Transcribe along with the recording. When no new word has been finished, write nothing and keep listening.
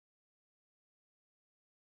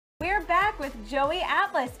We're back with Joey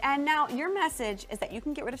Atlas, and now your message is that you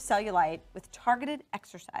can get rid of cellulite with targeted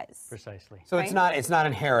exercise. Precisely. So it's not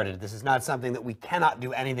inherited. This is not something that we cannot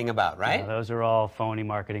do anything about, right? No, those are all phony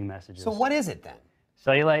marketing messages. So what is it then?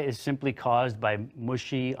 Cellulite is simply caused by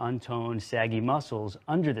mushy, untoned, saggy muscles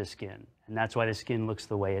under the skin, and that's why the skin looks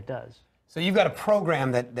the way it does. So you've got a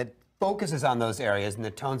program that focuses on those areas and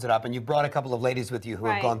that tones it up, and you brought a couple of ladies with you who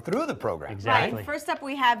have gone through the program. Exactly. Right. First up,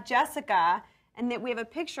 we have Jessica, and we have a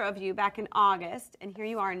picture of you back in August, and here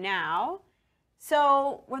you are now.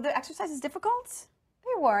 So were the exercises difficult?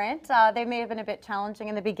 They weren't. They may have been a bit challenging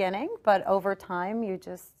in the beginning, but over time you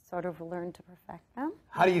just sort of learn to perfect them.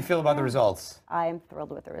 How do you feel about the results? I'm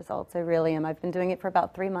thrilled with the results. I really am. I've been doing it for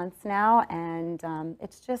about 3 months now, and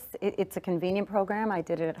it's a convenient program. I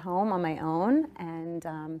did it at home on my own, and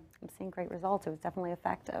I'm seeing great results. It was definitely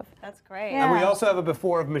effective. That's great. Yeah. And we also have a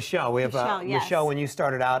before of Michelle. We have Michelle, yes. Michelle when you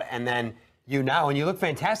started out, and then you now, and you look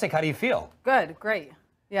fantastic. How do you feel? Good, great.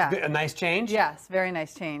 Yeah. A nice change? Yes, very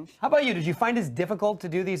nice change. How about you? Did you find it difficult to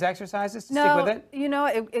do these exercises, to stick with it? You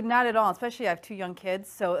know, not at all. Especially I have 2 young kids,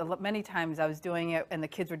 so many times I was doing it and the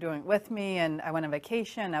kids were doing it with me, and I went on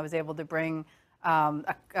vacation. I was able to bring,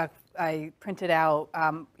 I printed out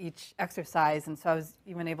each exercise, and so I was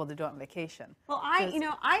even able to do it on vacation. Well,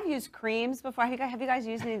 I've used creams before. Have you guys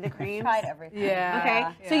used any of the creams? Tried everything. Yeah. Okay.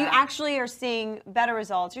 Yeah. So you actually are seeing better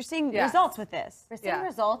results. You're seeing results with this. We're seeing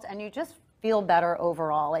results, and you just feel better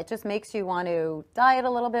overall. It just makes you want to diet a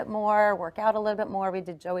little bit more, work out a little bit more. We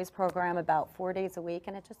did Joey's program about 4 days a week,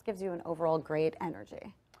 and it just gives you an overall great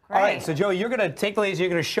energy. All right, so Joey, you're going to take the ladies, you're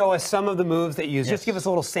going to show us some of the moves that you use. Just give us a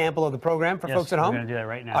little sample of the program for folks at home. We're going to do that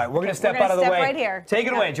right now. All right, we're going to step out of the way. Right here. Take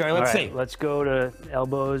it away, Joey. Let's see. Let's go to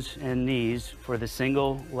elbows and knees for the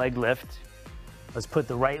single leg lift. Let's put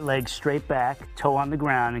the right leg straight back, toe on the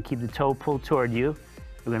ground, and keep the toe pulled toward you.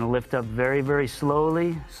 We're going to lift up very, very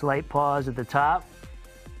slowly. Slight pause at the top.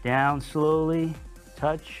 Down slowly,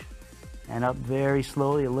 touch, and up very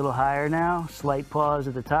slowly, a little higher now. Slight pause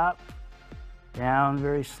at the top. Down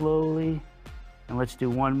very slowly, and let's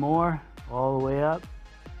do one more, all the way up.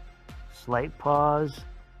 Slight pause,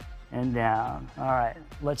 and down. All right,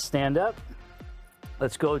 let's stand up.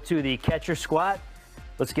 Let's go to the catcher squat.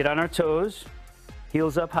 Let's get on our toes,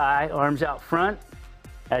 heels up high, arms out front.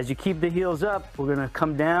 As you keep the heels up, we're gonna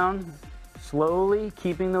come down slowly,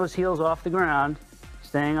 keeping those heels off the ground,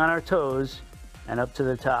 staying on our toes, and up to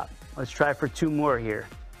the top. Let's try for 2 more here.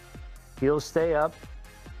 Heels stay up.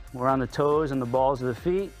 We're on the toes and the balls of the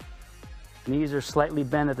feet. Knees are slightly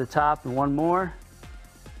bent at the top, and 1 more.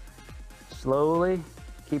 Slowly,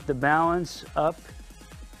 keep the balance up.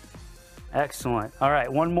 Excellent. All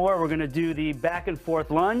right, 1 more. We're gonna do the back and forth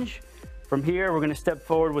lunge. From here, we're gonna step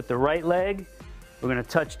forward with the right leg. We're gonna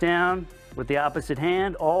touch down with the opposite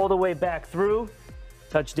hand all the way back through.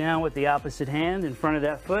 Touch down with the opposite hand in front of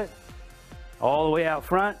that foot. All the way out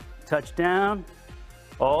front, touch down.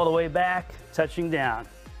 All the way back, touching down.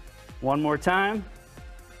 1 more time.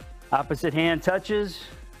 Opposite hand touches.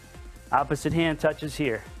 Opposite hand touches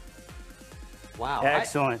here. Wow.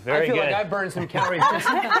 Excellent. Very good. I feel like I burned some calories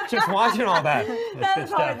just watching all that.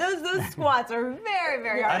 That's hard. Those squats are very,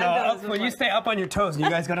 very hard. I know. When you stay up on your toes and you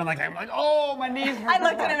guys go down I'm like, oh, my knees hurt. I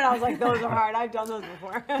looked at him and I was like, those are hard. I've done those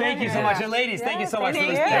before. Thank you so much. And ladies, thank you so much for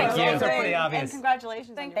this. Thank you. Those are pretty obvious. And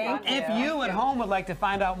congratulations. Thank on your you. progress. If you at home would like to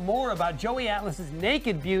find out more about Joey Atlas's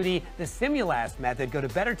Naked Beauty, the Simulast method, go to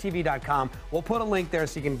bettertv.com. We'll put a link there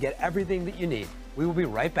so you can get everything that you need. We will be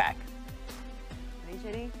right back. Ready,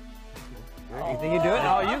 JD? You think you do it?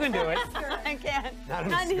 No, you can do it. I can't. Not in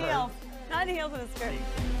a Not in skirt. heels. Not in heels in a skirt.